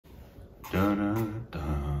What's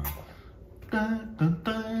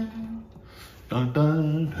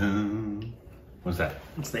that?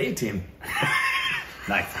 It's the A-Team.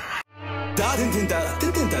 Nice.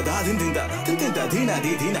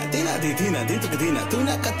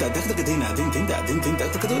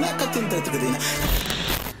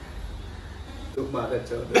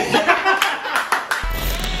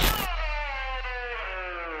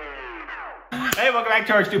 Hey, welcome back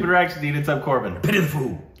to our Stupid Reaction. It's up Corbin.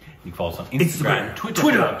 Pitiful. You can follow us on Instagram,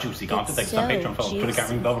 Twitter, Juicy Content. Thanks on Patreon. Follow Twitter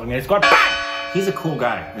account, ring bell, ring squad. He's a cool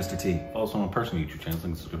guy, Mr. T. Follow us on my personal YouTube channel.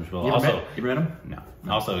 Link subscription below. You Also, ever met him? no.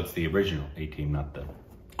 Also, it's the original A-Team, not the.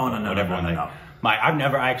 Oh no, whatever one. no. I've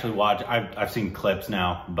never actually watched. I've seen clips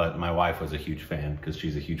now, but my wife was a huge fan because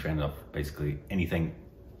she's a huge fan of basically anything,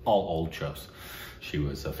 all old shows. She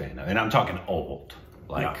was a fan of, and I'm talking old,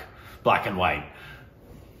 like black and white.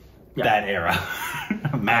 Yeah. That era.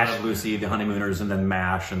 MASH, Lucy, the Honeymooners, and then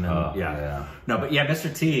MASH, and then No, but yeah, Mr.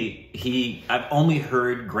 T. I've only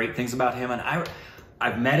heard great things about him, and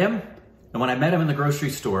I've met him, and when I met him in the grocery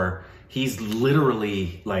store, he's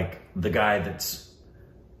literally like the guy that's,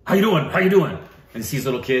 how you doing? How you doing? And he sees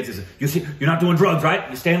little kids. He says, you're not doing drugs, right?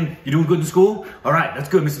 You're doing good in school? All right, that's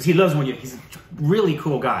good. Mr. T loves when he's a really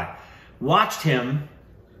cool guy. Watched him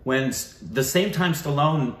when the same time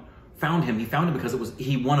Stallone found him. He found him because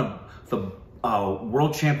he won the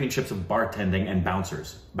world championships of bartending and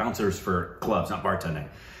bouncers for clubs, not bartending.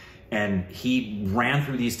 And he ran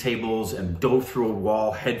through these tables and dove through a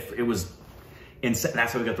wall. It was insane.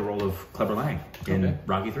 That's how he got the role of Clever Lang in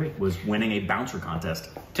Rocky 3. Was winning a bouncer contest.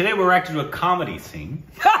 Today we're reacting to a comedy scene.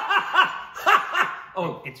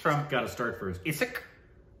 Oh, it's from. Got to start first. Ishq,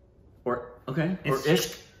 or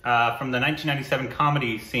Ishq. From the 1997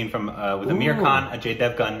 comedy scene with Aamir Khan, Ajay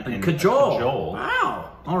Devgan, and Kajol. Wow.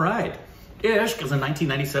 All right. Ishq is a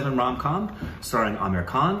 1997 rom-com starring Aamir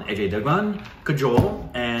Khan, Ajay Devgan, Kajol,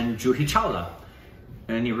 and Juhi Chawla.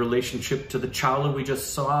 Any relationship to the Chawla we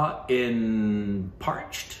just saw in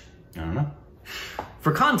Parched? I don't know.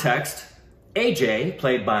 For context, AJ,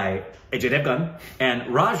 played by Ajay Devgan,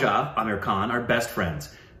 and Raja, Aamir Khan, are best friends.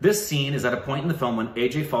 This scene is at a point in the film when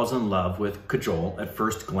AJ falls in love with Kajol at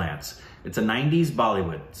first glance. It's a 90s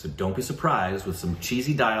Bollywood, so don't be surprised with some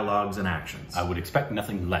cheesy dialogues and actions. I would expect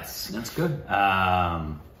nothing less. That's good.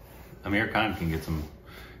 Aamir Khan can get some.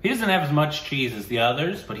 He doesn't have as much cheese as the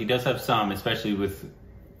others, but he does have some, especially with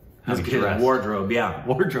his wardrobe. Yeah,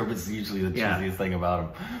 wardrobe is usually the cheesiest thing about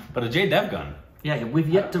him. But Ajay Devgan. Yeah, we've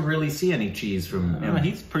yet to really see any cheese from him.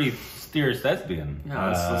 He's pretty steer thespian. Yeah,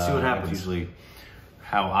 let's see what happens. That's usually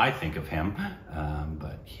how I think of him,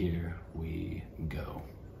 but here we go.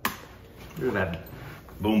 Look at that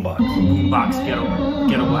boombox. Boombox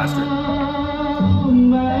ghetto blaster.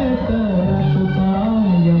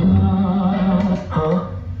 हाँ?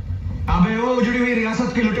 अबे ओ जुड़ी हुई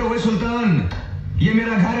रियासत के लुटे हुए सुल्तान, ये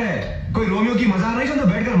मेरा घर है। कोई रोमियो की मजार नहीं समझो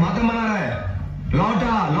बैठकर मातम मना रहा है।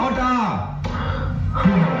 लौटा, लौटा।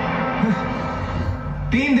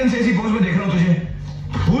 3 दिन से इसी पोज में देख रहा हूँ तुझे।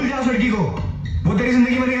 भूल जा उस लड़की को। वो तेरी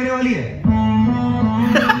जिंदगी में नहीं आने वाली है।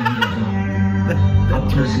 अब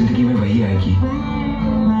तेरी जिंदगी में वही आएगी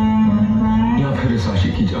या फिर इस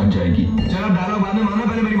आशिक की जान जाएगी। चल अब डायलॉग बाद में मारना,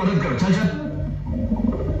 पहले मेरी मदद कर। चल चल।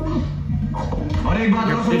 और एक बात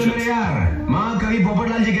और सुन मेरे यार, माँ कवि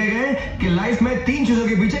पोपटलाल जी कह गए कि लाइफ में 3 चीजों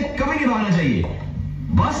के पीछे कभी नहीं भागना चाहिए,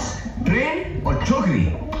 बस, ट्रेन और छोकरी।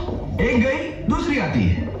 एक गई दूसरी आती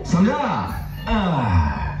है, समझा?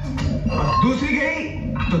 दूसरी गई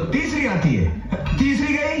तो तीसरी आती है,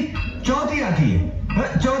 तीसरी गई चौथी आती है,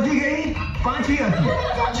 चौथी गई पांचवी आती है,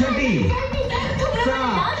 छठी,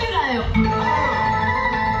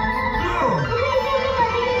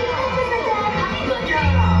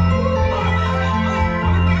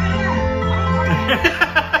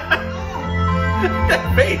 That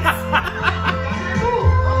face.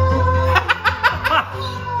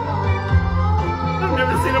 I've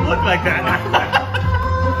never seen him look like that.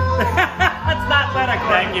 That's not bad.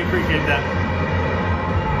 Thank you, appreciate that.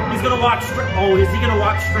 He's gonna walk straight. Oh, is he gonna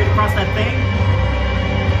walk straight across that thing?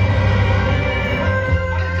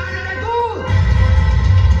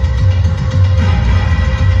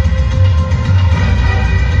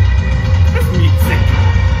 This music.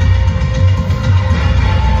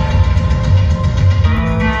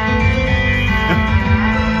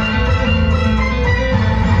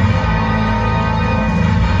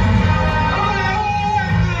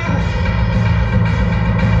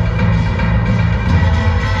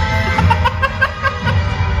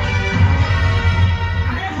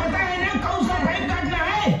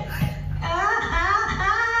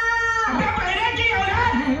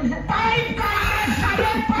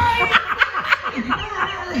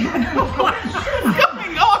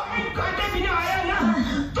 going on?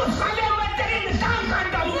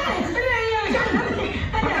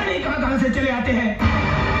 कहां से चले आते हैं?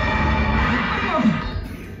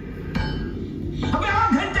 अबे आओ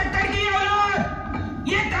घन चक्कर की औलाद,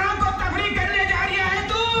 ये कहां को तफरीक करने जा रही है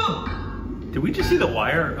तू? Did we just see the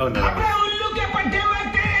wire? Oh no. अबे उल्लू के पट्टे में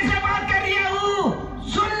तेरे से बात कर रही हूं,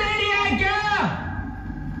 सुन नहीं रही है क्या?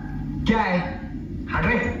 क्या है? हट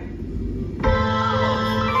रे।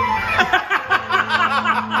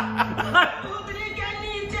 उतरी क्या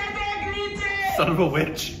नीचे देख नीचे। Son of a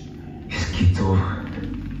witch. इसकी तो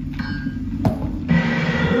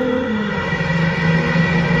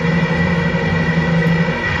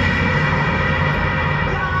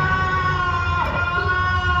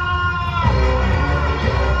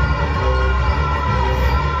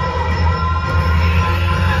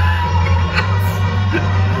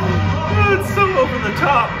It's so over the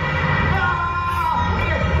top.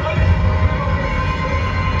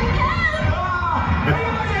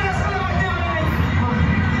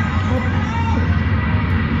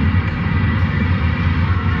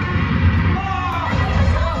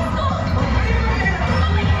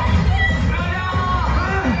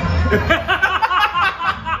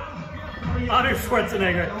 Arnold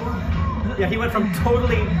Schwarzenegger. Yeah, he went from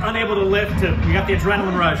totally unable to lift to you got the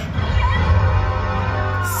adrenaline rush.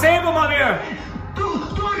 Save him, Aamir! तू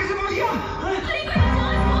आगे से बोल गया।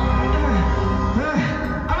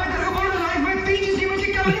 अबे तेरे को बोल रहा लाइफ में 3 चीज़ की मुझे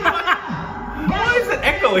क्या नहीं पता। Why is it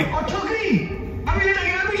echoing? और छोकरी अभी लेटा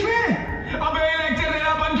गया बीच में। अबे लेक्चर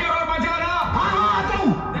देना बंद कर और बचा रहा। हाँ आता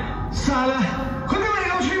हूँ। साला खुद ही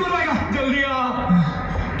मरेगा कुछ नहीं बनवाएगा। जल्दी आ।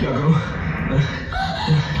 क्या करूँ?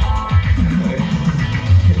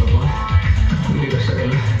 मेरी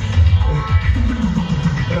शक्ल।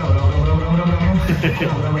 Ram Ram Ram Ram Ram Ram Ram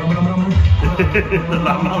Ram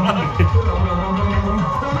Ram Ram Ram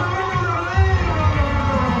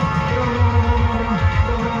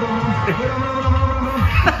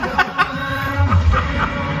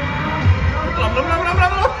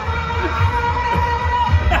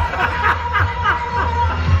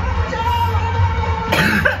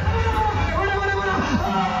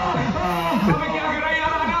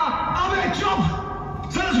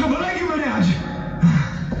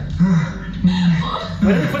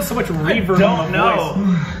Why did they put so much reverb Don't on the know.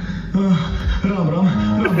 Ram Ram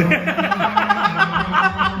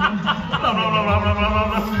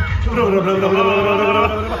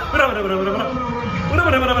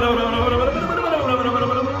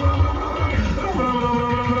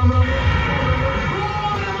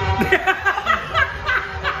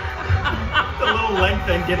The little length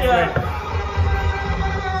thing gets right.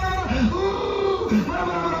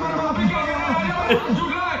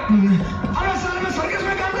 अरे साल में सर्कस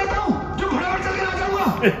में काम करता हूँ जो फटाफट चल के आ जाऊंगा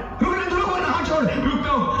रुकने दो लोगों ने हाथ छोड़ रुकता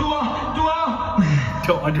हूँ तू आ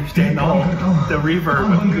Don't understand the reverb.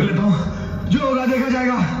 बंद कर लेता हूँ जो होगा देखा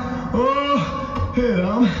जाएगा ओ हे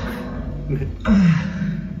Ram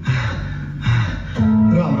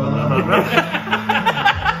Ram Ram Ram Ram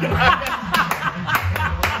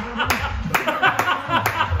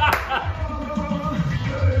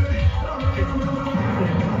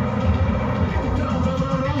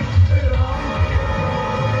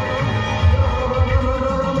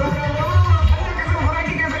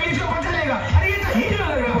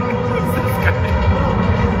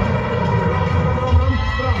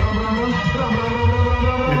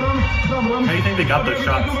How do you think they got those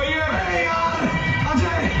shots?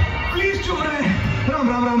 Ajay, please चुप रहे राम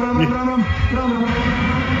राम राम राम राम राम राम राम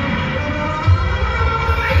राम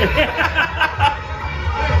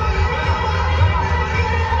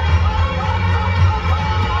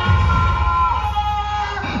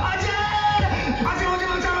अजय मुझे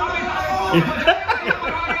बचाओ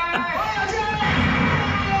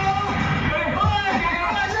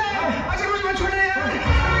अजय मुझे मत छोड़े यार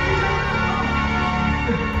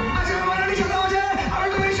अजय मरना नहीं चाहता मुझे अबे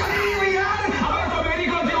तो मेरी शादी नहीं हुई यार अबे तो मेरी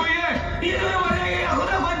गलती हुई है ये तो मर जाएंगे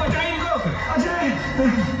खुदा कोई बचाए इनको अजय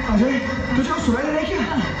अजय तुझे कुछ सुनाई दे रहा है क्या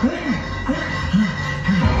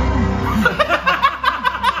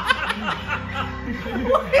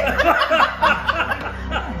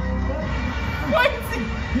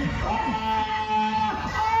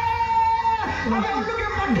अबे उल्लू के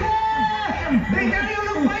पट्टे देखते नहीं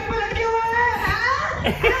उल्लू बाइक पे लटके हुए हैं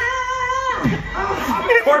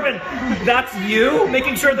Corbin, that's you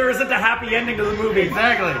making sure there isn't a happy ending to the movie.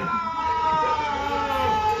 Exactly.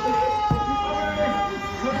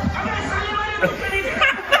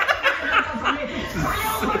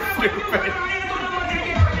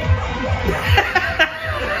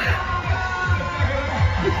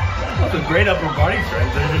 That's a great upper body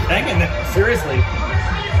strength. They're just hanging there. Seriously.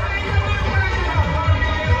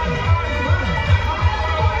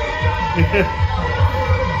 It's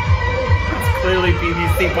clearly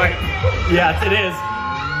PVC pipe. Yes, it is.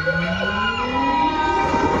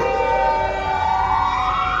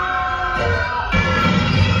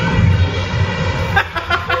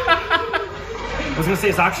 I was gonna say,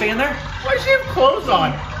 is Akshay in there? Why does she have clothes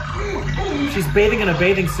on? She's bathing in a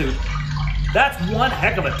bathing suit. That's one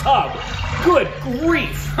heck of a tub. Good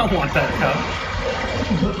grief. I want that tub.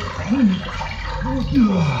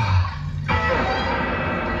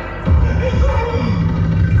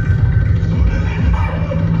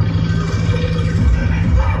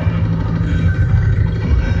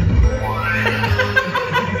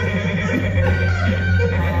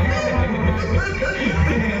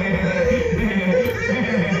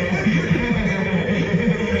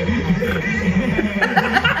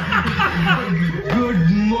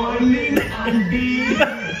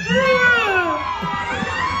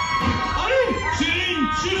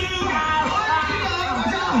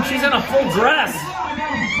 She's in a full dress.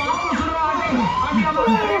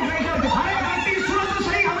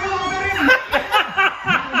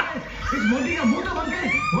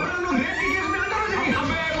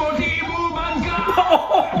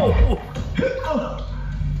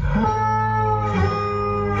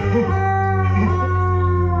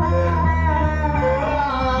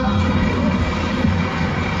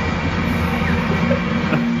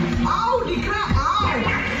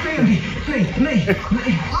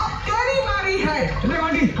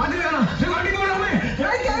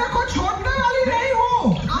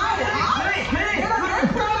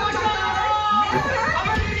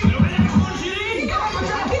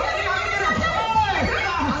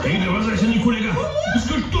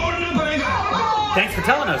 Thanks for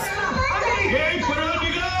telling us.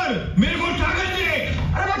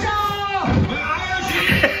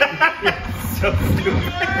 So stupid.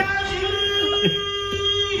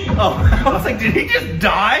 Oh, I was like, did he just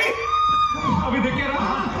die?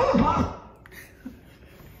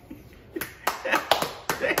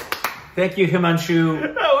 Thank you, Himanshu.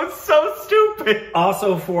 That was so stupid.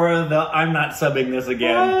 Also for the I'm not subbing this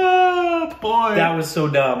again. Oh, boy. That was so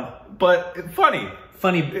dumb. But funny.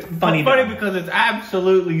 Funny Because it's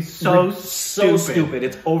absolutely so stupid.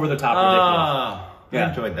 It's over the top ridiculous. I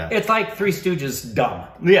enjoyed that. It's like Three Stooges dumb.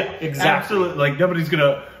 Yeah, exactly. Absolutely. Like nobody's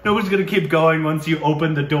gonna keep going once you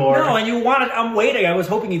open the door. No, and you wanted. I'm waiting. I was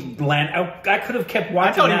hoping he'd land. I could have kept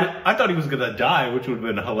watching that. I thought he was gonna die, which would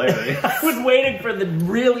have been hilarious. I was waiting for the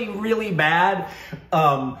really, really bad,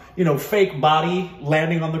 fake body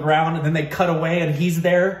landing on the ground, and then they cut away, and he's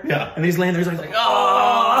there. Yeah, and he's laying there. He's like,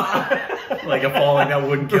 oh, like a falling that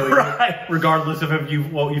wouldn't kill you, right? Regardless of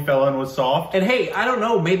if what you fell on was soft. And hey, I don't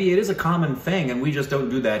know. Maybe it is a common thing, and we just don't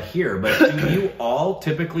do that here. But do you all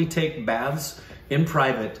typically take baths in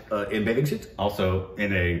private in bathing suits? Also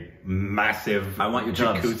in a massive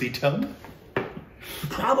jacuzzi tub? The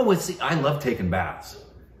problem with, I love taking baths,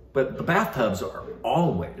 but the bathtubs are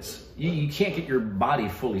always, you can't get your body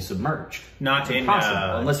fully submerged. Not it's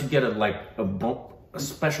impossible, unless you get a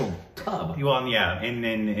special tub. Well, yeah,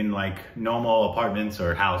 in like normal apartments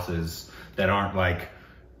or houses that aren't like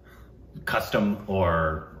custom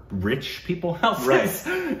or rich people houses. Right.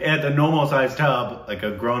 At the normal size tub, like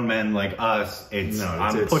a grown man like us,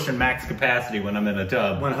 I'm pushing max capacity when I'm in a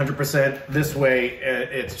tub. 100% this way.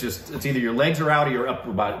 It's either your legs are out or your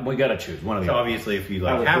upper body. We gotta choose one of the other. Obviously, if you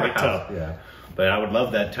like have a house, yeah. But I would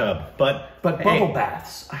love that tub. But bubble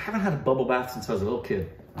baths. I haven't had a bubble bath since I was a little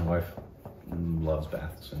kid. My wife loves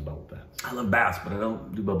baths and bubble baths. I love baths, but I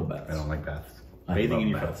don't do bubble baths. I don't like baths. Bathing in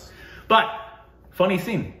your baths. But funny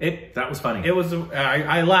scene. That was funny. It was.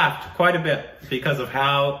 I laughed quite a bit because of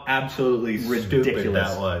how absolutely stupid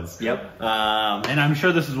that was. Yep. And I'm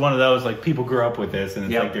sure this is one of those like people grew up with this, and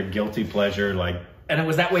it's like their guilty pleasure. Like, and it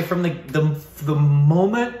was that way from the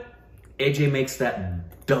moment AJ makes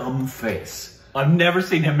that dumb face. I've never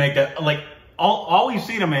seen him make that. Like all we've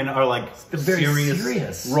seen him in are like the very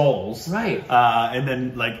serious roles, right? And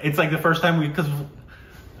then like it's like the first time because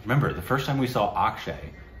remember the first time we saw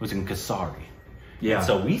Akshay was in Kasari. Yeah. And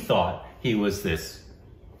so we thought he was this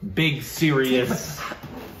big, serious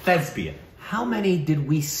thespian. How many did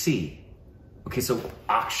we see? Okay, so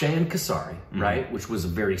Akshay and Kasari, right? Which was a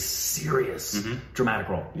very serious, dramatic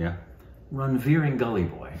role. Yeah. Ranveer in Gully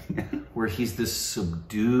Boy, where he's this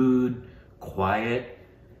subdued, quiet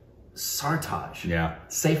Sartaj. Yeah.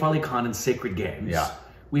 Saif Ali Khan in Sacred Games. Yeah.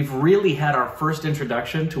 We've really had our first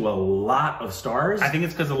introduction to a lot of stars. I think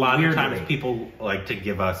it's because a lot of times people like to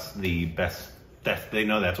give us the best. They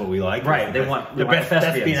know that's what we like. Right. They want the best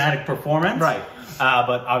thespianic performance. Right.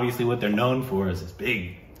 But obviously what they're known for is this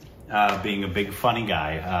big, being a big funny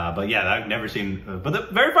guy. But yeah, I've never seen,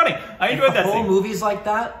 but very funny. I enjoyed that whole scene. Movies like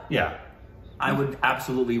that. Yeah. I would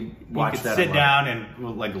absolutely watch that. Sit down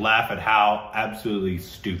and like laugh at how absolutely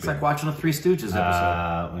stupid. It's like watching a Three Stooges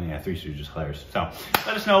episode. Well, yeah, Three Stooges is hilarious. So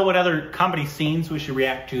let us know what other comedy scenes we should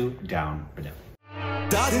react to down below.